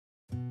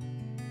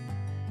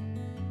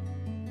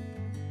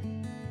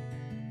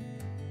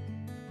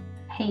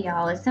Hey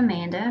y'all, it's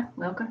Amanda.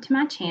 Welcome to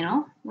my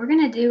channel. We're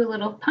going to do a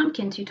little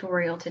pumpkin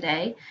tutorial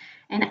today,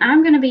 and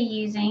I'm going to be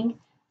using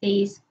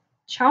these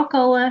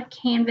Chalkola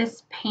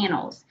canvas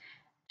panels.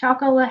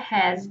 Chalkola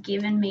has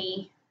given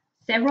me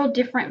several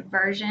different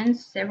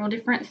versions, several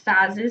different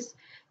sizes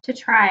to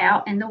try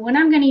out, and the one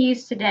I'm going to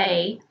use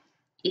today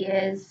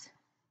is,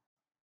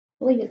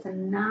 I believe it's a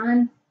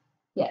 9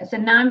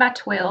 by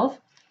 12.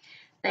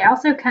 They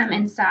also come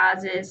in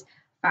sizes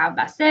 5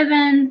 by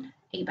 7,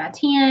 8 by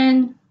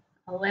 10,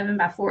 11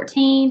 by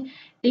 14.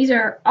 These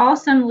are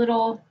awesome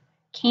little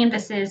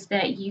canvases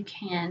that you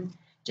can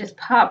just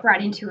pop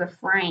right into a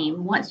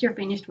frame once you're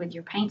finished with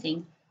your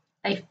painting.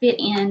 They fit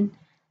in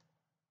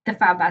the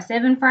 5 by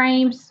 7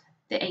 frames,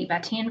 the 8 by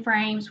 10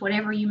 frames,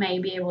 whatever you may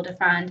be able to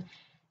find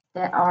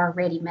that are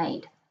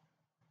ready-made.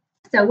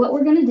 So what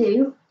we're going to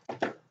do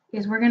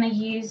is we're going to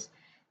use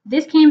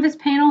this canvas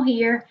panel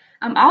here.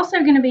 I'm also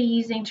going to be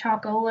using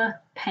Chalkola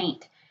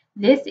paint.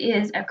 This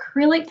is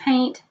acrylic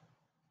paint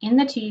in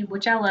the tube,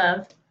 which I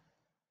love.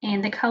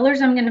 And the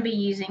colors I'm going to be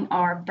using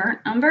are burnt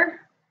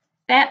umber,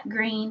 sap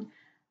green,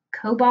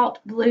 cobalt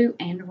blue,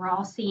 and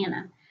raw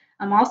sienna.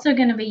 I'm also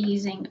going to be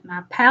using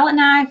my palette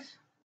knife,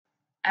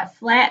 a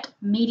flat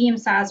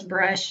medium-sized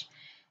brush,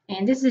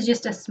 and this is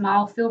just a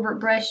small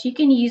filbert brush. You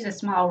can use a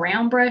small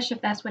round brush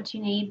if that's what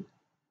you need.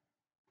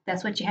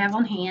 That's what you have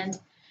on hand.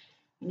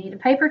 You need a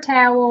paper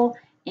towel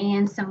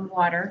and some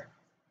water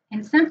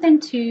and something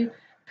to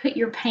put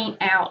your paint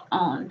out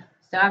on.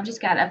 So I've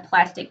just got a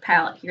plastic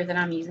palette here that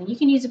I'm using. You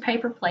can use a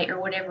paper plate or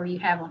whatever you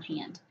have on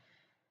hand.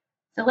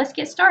 So let's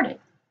get started.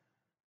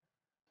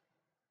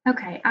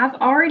 Okay, I've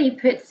already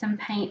put some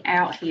paint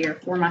out here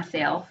for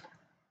myself.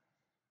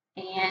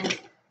 And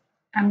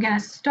I'm going to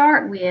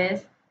start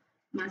with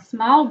my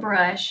small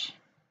brush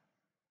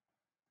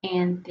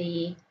and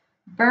the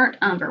burnt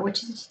umber,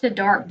 which is just a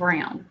dark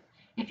brown.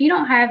 If you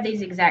don't have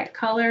these exact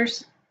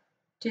colors,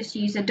 just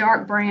use a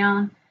dark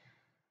brown,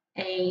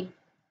 a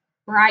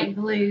bright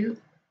blue,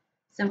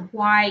 some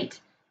white,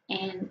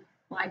 and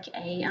like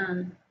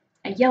a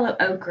yellow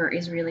ochre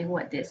is really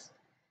what this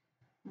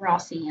raw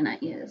sienna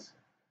is.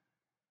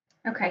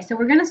 Okay, so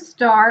we're going to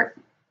start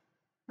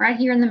right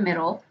here in the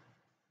middle.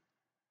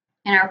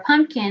 And our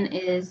pumpkin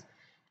is,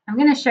 I'm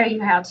going to show you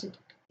how to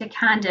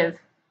kind of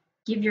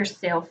give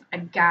yourself a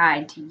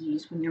guide to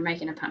use when you're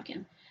making a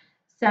pumpkin.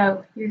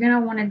 So you're going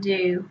to want to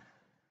do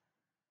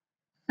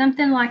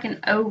something like an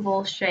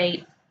oval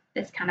shape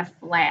that's kind of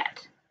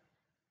flat.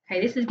 Okay,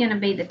 this is going to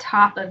be the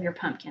top of your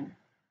pumpkin.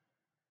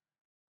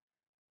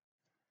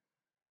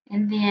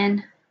 And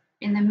then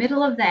in the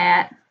middle of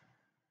that,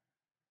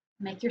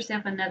 make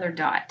yourself another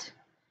dot.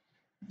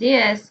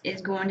 This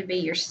is going to be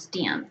your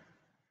stem.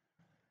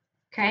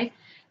 Okay,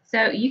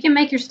 so you can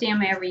make your stem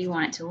however you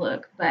want it to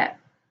look, but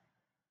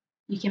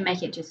you can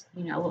make it just, a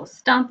little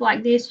stump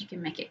like this. You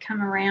can make it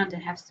come around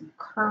and have some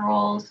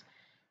curls,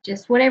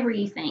 just whatever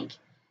you think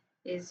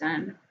is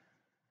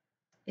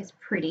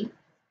pretty.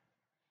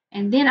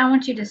 And then I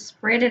want you to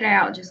spread it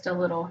out just a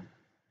little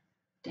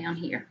down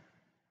here.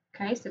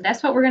 Okay, so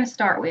that's what we're going to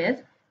start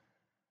with.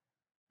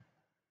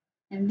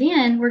 And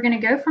then we're going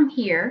to go from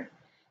here.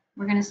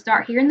 We're going to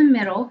start here in the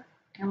middle,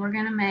 and we're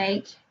going to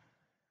make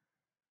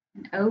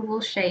an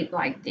oval shape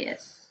like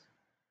this.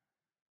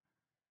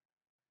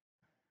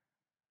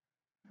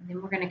 And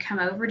then we're going to come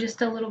over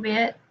just a little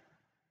bit,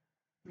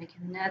 make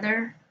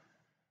another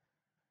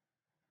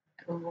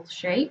oval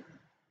shape.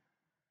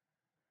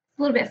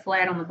 A little bit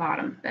flat on the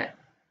bottom, but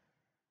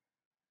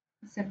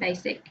it's a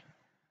basic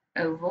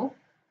oval.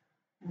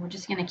 And we're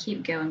just going to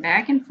keep going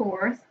back and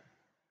forth.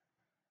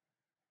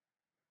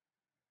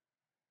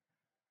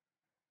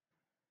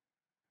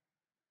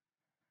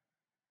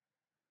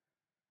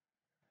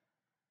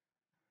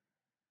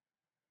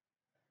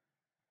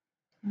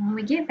 And when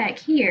we get back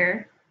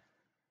here,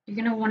 you're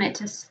going to want it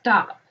to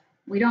stop.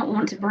 We don't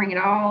want to bring it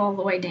all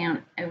the way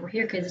down over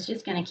here because it's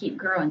just going to keep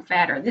growing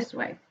fatter this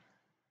way.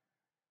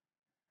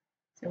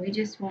 So we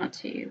just want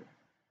to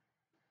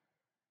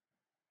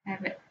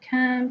have it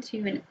come to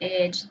an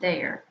edge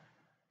there.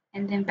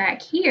 And then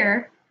back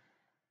here,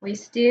 we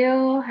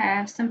still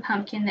have some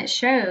pumpkin that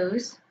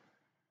shows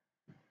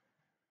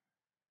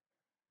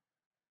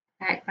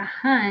back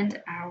behind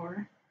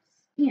our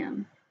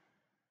stem.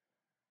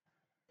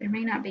 There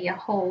may not be a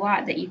whole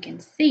lot that you can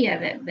see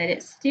of it, but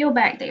it's still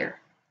back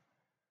there.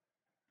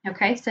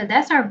 Okay, so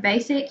that's our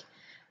basic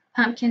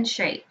pumpkin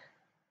shape.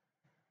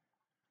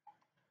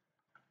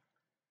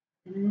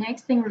 The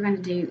next thing we're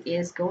going to do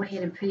is go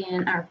ahead and put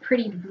in our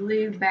pretty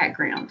blue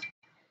background.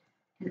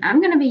 And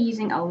I'm going to be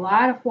using a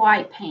lot of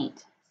white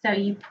paint. So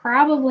you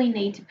probably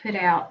need to put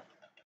out,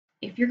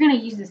 if you're going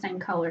to use the same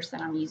colors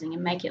that I'm using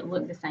and make it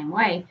look the same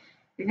way,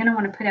 you're going to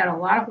want to put out a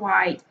lot of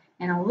white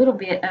and a little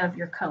bit of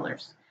your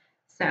colors.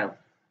 So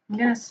I'm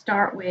going to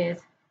start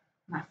with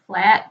my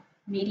flat,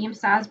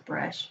 medium-sized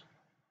brush.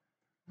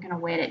 I'm going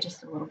to wet it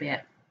just a little bit.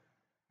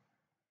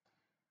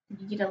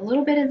 You get a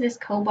little bit of this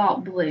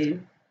cobalt blue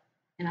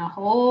and a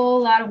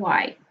whole lot of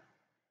white.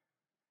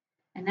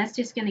 And that's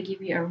just going to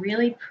give you a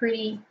really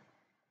pretty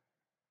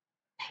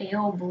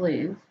pale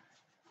blue.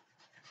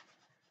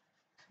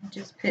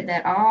 Just put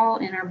that all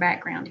in our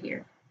background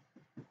here.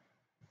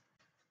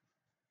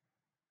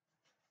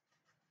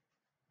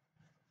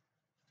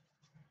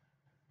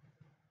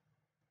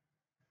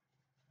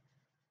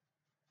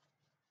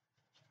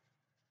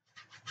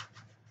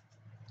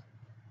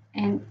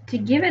 And to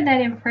give it that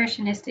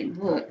impressionistic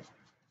look,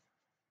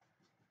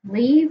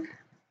 leave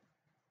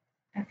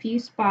a few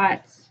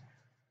spots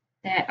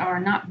that are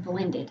not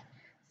blended.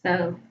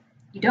 So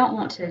you don't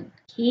want to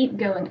keep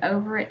going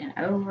over it and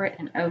over it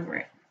and over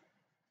it.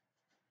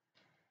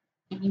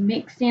 And you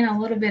mix in a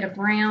little bit of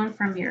brown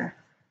from your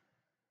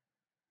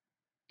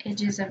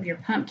edges of your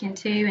pumpkin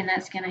too, and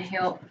that's going to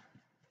help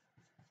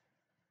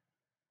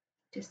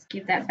just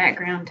give that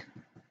background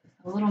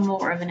a little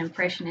more of an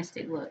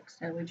impressionistic look.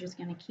 So we're just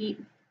going to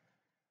keep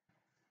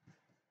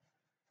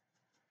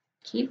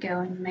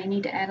going. You may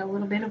need to add a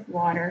little bit of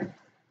water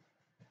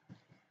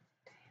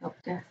to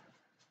help to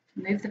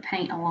move the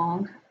paint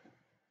along.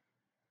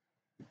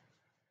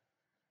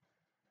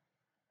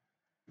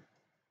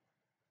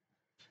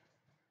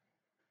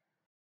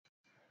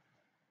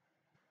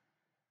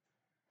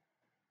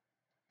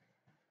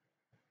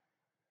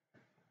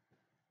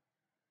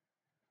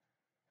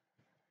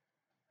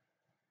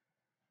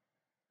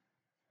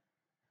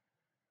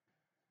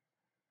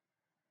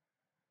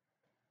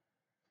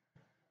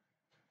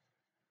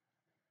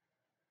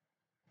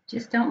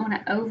 Just don't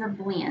want to over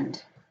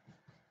blend.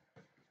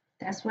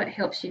 That's what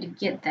helps you to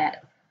get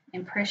that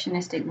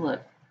impressionistic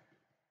look.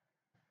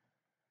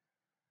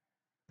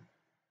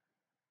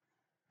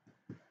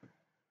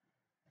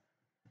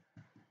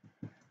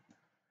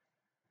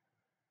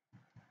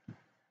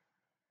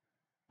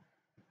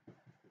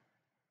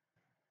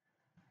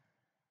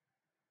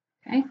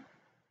 Okay,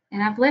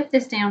 and I've left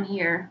this down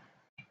here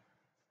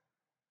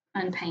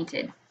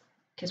unpainted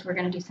because we're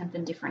going to do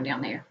something different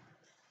down there.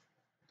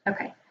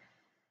 Okay,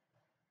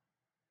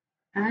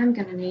 I'm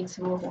going to need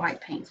some more white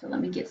paint, so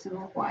let me get some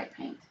more white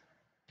paint.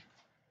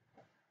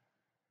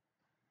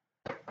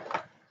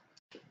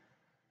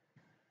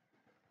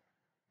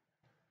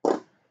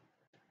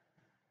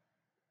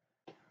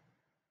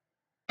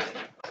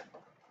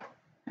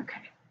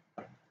 Okay.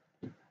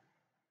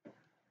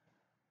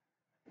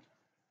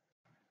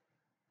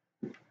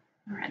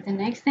 All right, the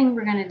next thing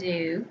we're going to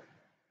do is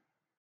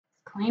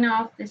clean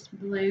off this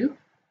blue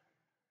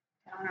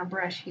on our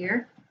brush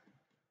here.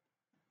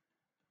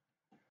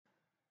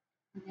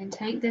 And then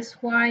take this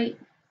white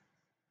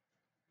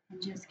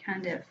and just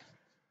kind of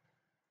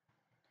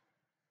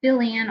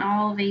fill in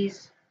all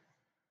these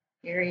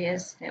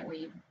areas that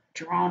we've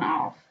drawn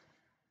off.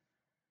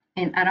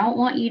 And I don't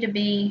want you to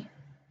be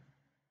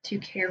too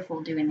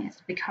careful doing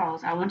this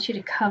because I want you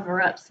to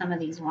cover up some of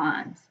these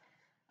lines.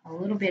 A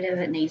little bit of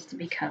it needs to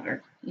be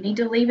covered. You need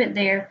to leave it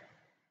there,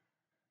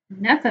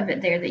 enough of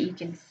it there that you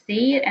can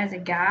see it as a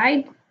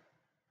guide,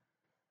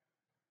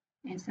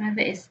 and some of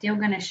it is still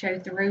going to show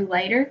through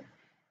later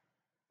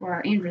for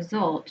our end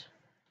result,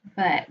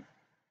 but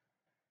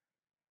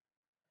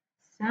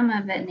some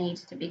of it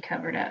needs to be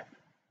covered up.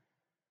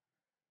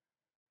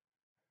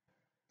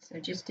 So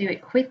just do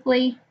it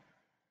quickly,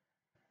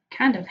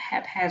 kind of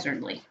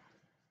haphazardly.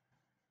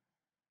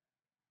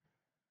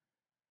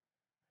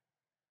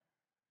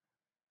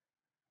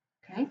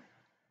 Okay.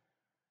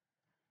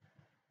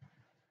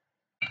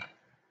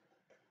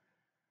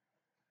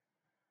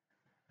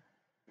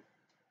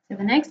 So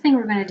the next thing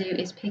we're going to do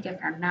is pick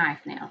up our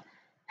knife now.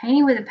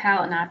 Painting with a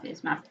palette knife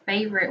is my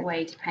favorite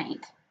way to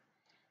paint.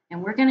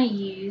 And we're going to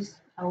use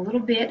a little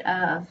bit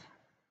of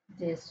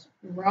this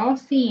raw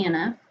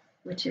sienna,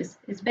 which is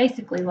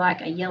basically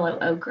like a yellow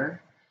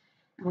ochre.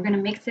 And we're going to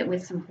mix it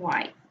with some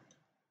white.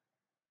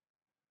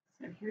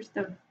 So here's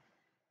the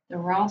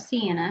raw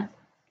sienna.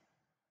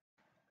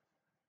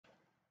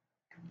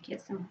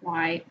 Get some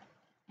white.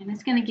 And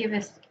it's going to give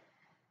us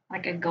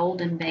like a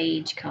golden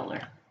beige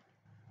color.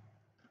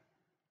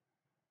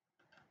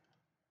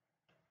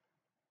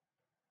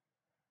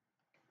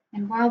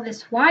 And while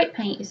this white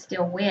paint is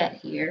still wet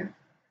here,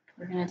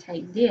 we're going to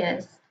take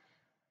this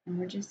and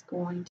we're just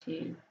going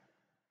to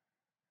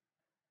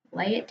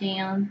lay it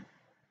down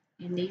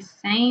in these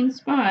same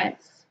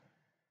spots.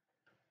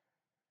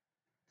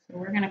 So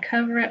we're going to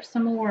cover up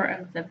some more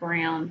of the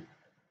brown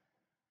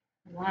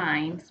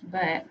lines,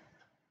 but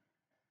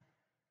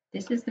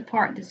this is the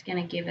part that's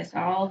going to give us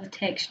all the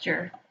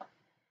texture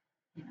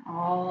and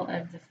all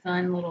of the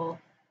fun little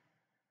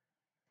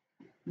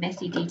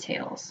messy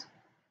details.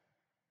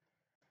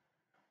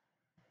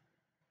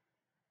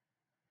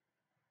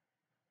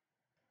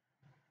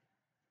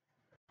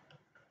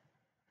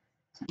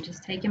 So I'm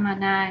just taking my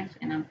knife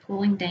and I'm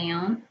pulling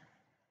down,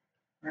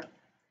 or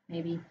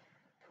maybe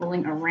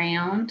pulling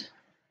around,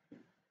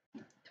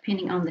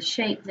 depending on the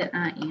shape that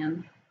I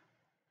am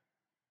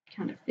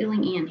kind of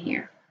filling in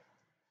here.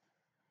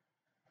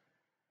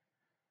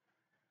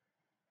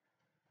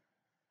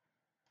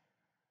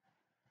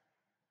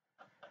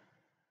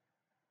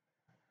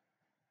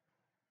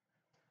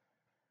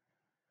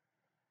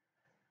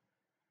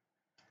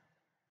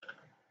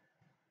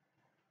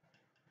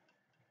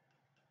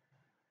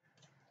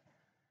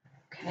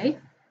 Okay.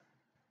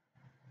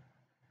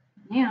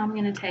 Now now I'm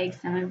going to take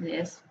some of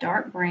this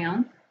dark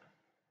brown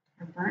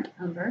or burnt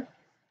umber,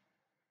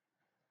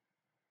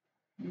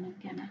 and I'm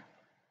going to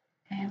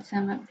add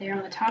some up there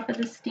on the top of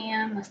the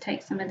stem. Let's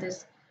take some of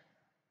this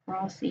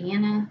raw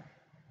sienna,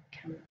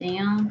 come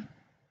down,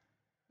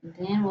 and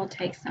then we'll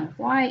take some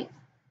white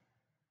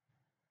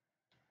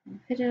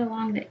and put it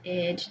along the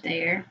edge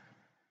there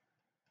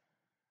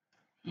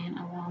and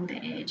along the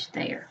edge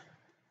there.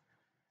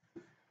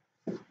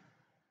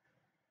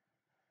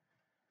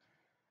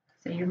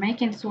 So you're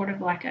making sort of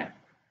like a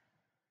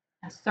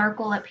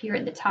circle up here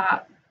at the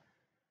top.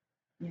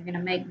 You're going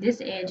to make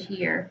this edge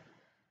here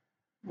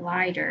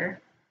lighter.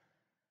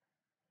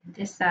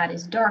 This side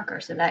is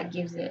darker, so that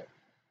gives it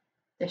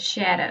the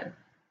shadow.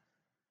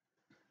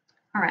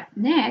 All right,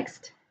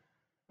 next,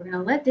 we're going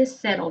to let this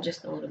settle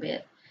just a little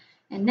bit.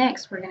 And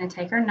next, we're going to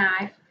take our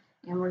knife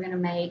and we're going to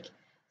make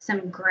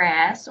some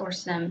grass or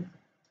some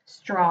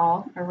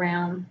straw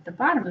around the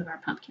bottom of our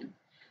pumpkin.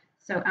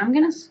 So I'm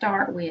going to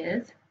start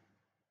with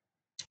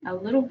a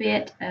little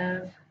bit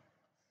of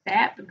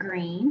sap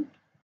green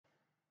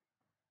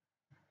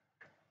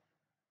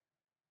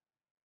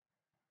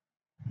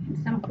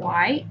and some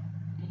white,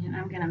 and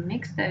I'm going to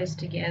mix those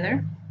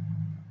together.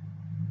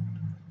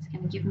 It's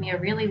going to give me a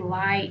really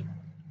light,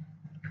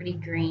 pretty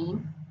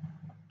green.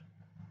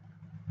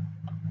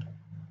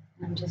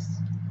 I'm just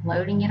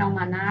loading it on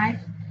my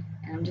knife,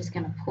 and I'm just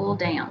going to pull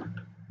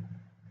down,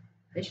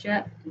 push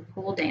up and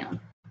pull down.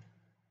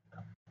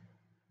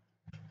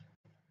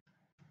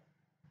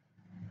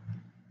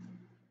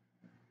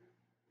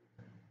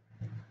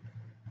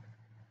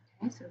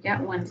 Okay, so we got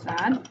one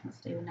side.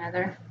 Let's do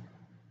another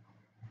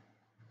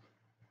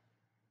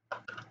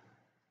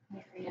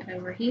area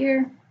over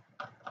here.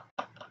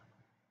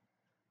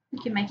 You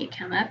can make it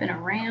come up and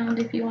around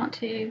if you want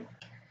to.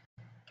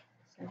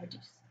 So we're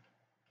just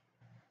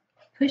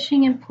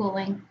pushing and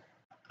pulling.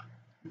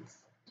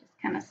 Just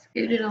kind of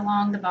scoot it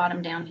along the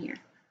bottom down here.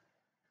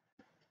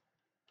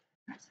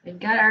 Right, so we've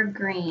got our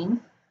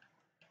green.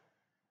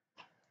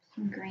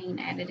 Some green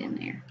added in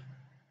there.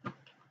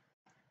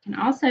 You can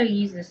also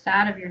use the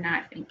side of your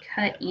knife and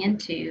cut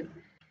into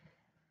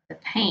the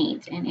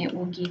paint, and it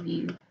will give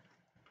you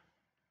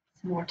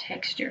some more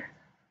texture.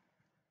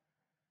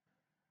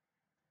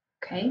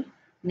 Okay,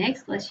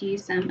 next let's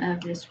use some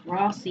of this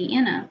raw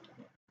sienna.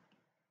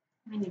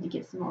 I need to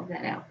get some more of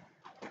that out.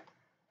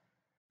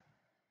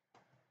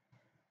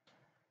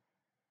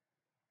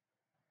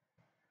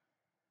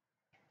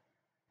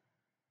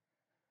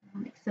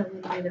 Mix a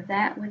little bit of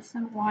that with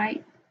some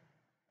white.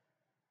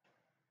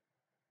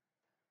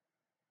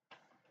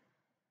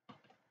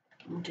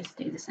 We'll just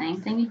do the same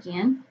thing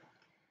again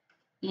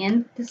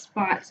in the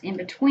spots in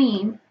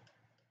between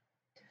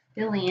to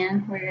fill in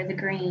where the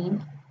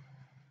green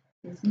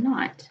is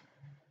not.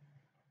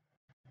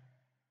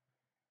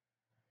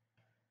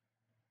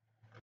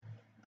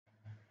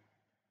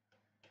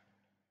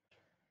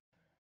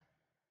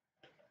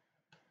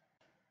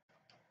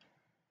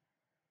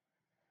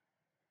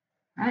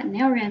 All right,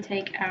 now we're going to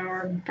take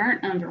our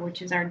burnt umber,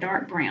 which is our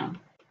dark brown,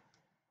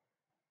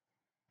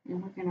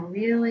 and we're going to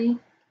really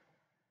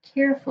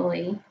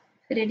carefully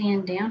put it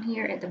in down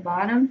here at the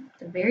bottom,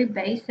 the very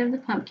base of the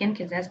pumpkin,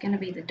 because that's going to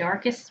be the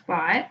darkest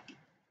spot.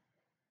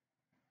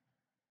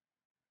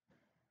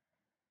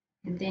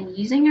 And then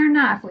using our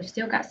knife, we've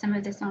still got some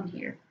of this on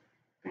here.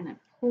 We're going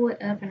to pull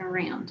it up and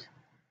around.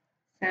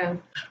 So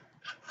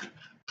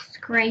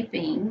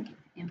scraping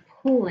and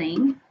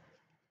pulling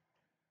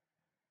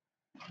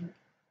in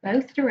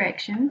both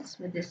directions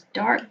with this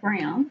dark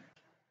brown.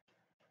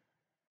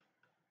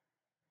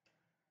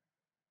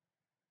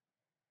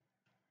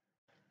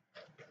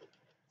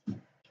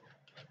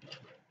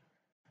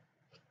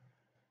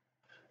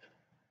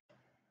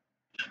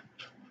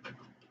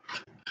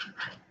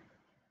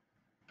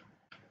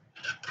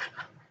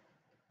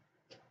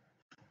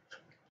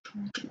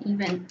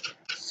 Even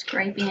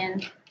scrape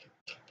in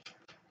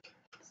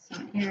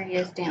some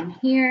areas down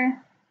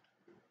here.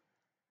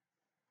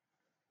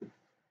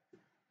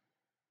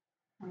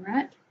 All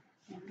right,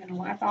 I'm going to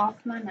wipe off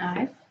my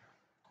knife,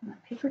 my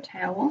paper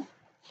towel.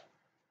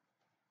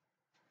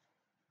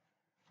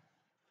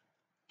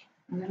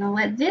 I'm going to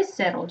let this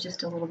settle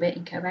just a little bit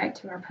and go back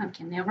to our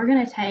pumpkin. Now we're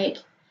going to take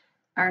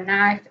our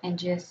knife and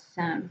just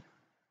some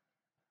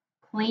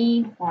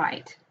clean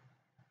white.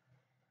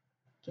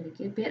 Get a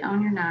good bit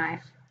on your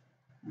knife.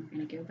 I'm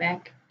going to go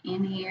back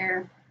in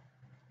here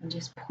and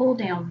just pull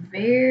down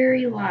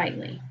very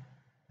lightly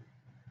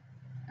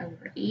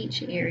over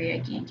each area.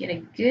 Again, get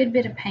a good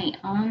bit of paint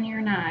on your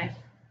knife.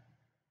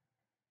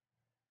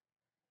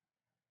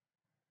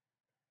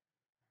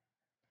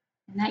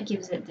 And that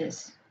gives it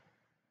this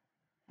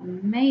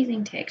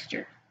amazing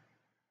texture.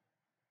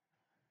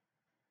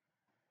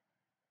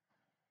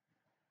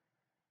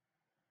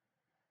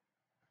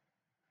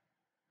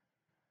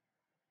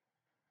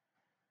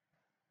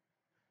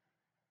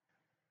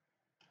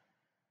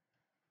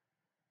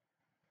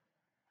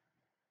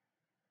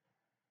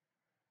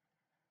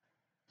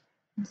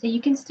 And so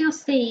you can still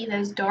see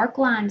those dark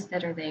lines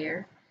that are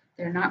there.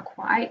 They're not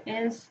quite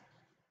as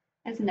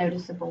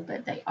noticeable,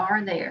 but they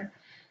are there.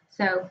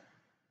 So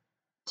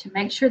to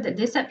make sure that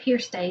this up here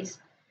stays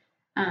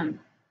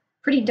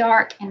pretty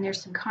dark and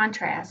there's some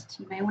contrast,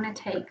 you may want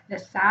to take the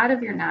side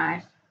of your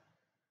knife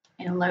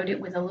and load it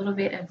with a little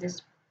bit of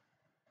this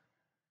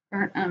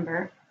burnt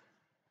umber.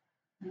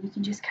 And you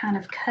can just kind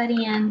of cut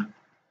in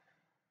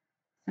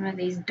some of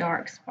these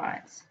dark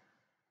spots.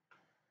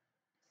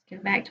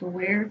 Let's go back to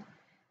where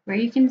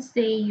you can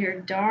see your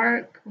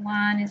dark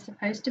line is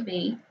supposed to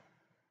be.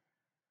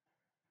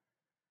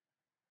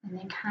 And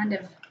then kind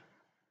of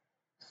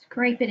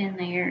scrape it in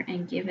there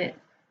and give it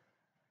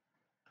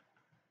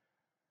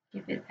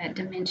that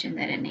dimension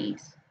that it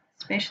needs,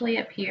 especially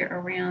up here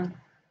around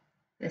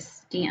the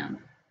stem.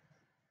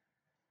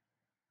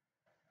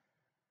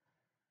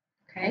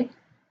 Okay,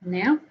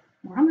 now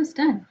we're almost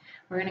done.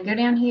 We're going to go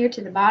down here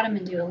to the bottom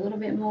and do a little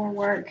bit more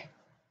work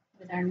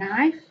with our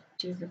knife,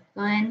 which is the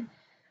fun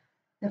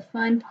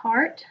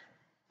part.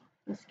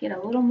 Let's get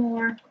a little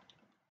more,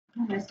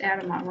 almost out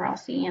of my raw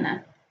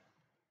sienna.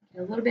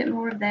 Get a little bit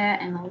more of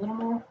that and a little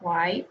more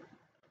white.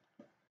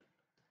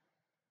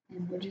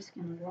 And we're just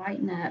going to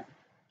lighten up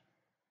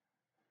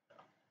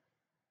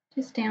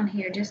just down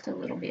here just a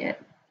little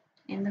bit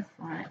in the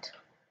front.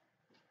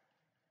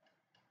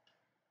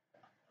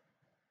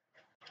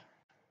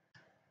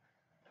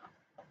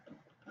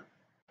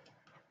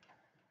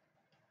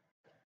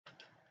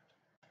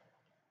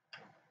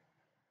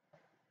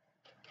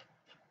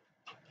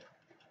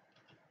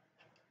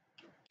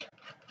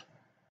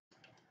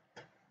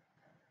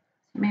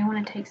 You may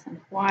want to take some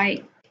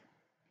white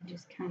and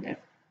just kind of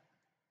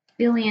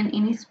fill in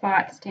any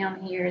spots down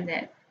here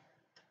that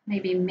may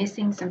be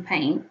missing some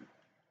paint.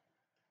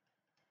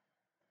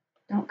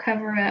 Don't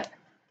cover up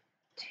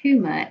too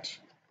much.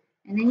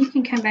 And then you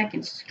can come back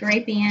and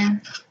scrape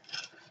in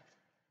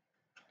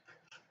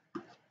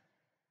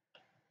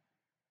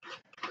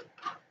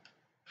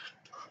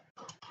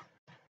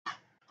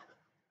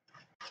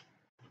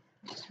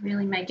just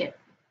really make it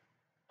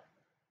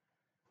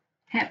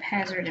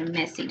haphazard and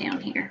messy down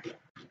here.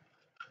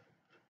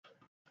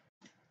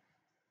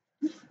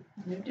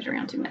 I moved it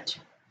around too much.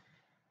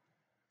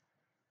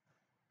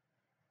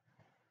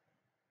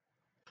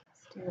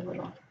 Let's do a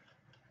little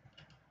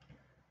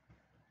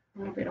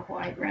bit of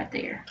white right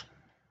there.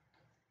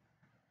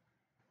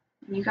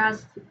 And you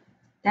guys,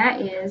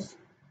 that is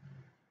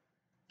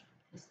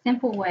a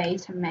simple way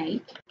to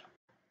make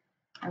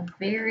a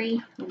very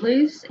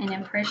loose and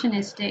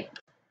impressionistic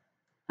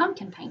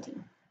pumpkin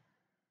painting.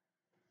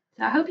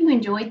 So I hope you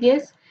enjoyed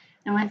this.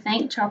 I want to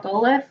thank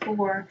Chalkola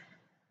for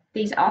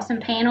these awesome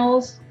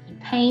panels and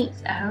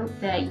paints. I hope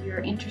that you're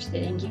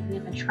interested in giving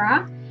them a try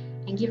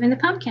and giving the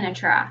pumpkin a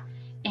try.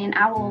 And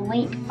I will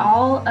link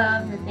all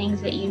of the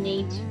things that you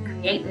need to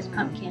create this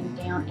pumpkin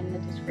down in the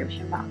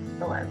description box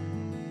below.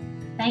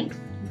 Thanks,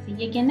 and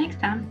see you again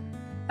next time.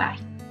 Bye.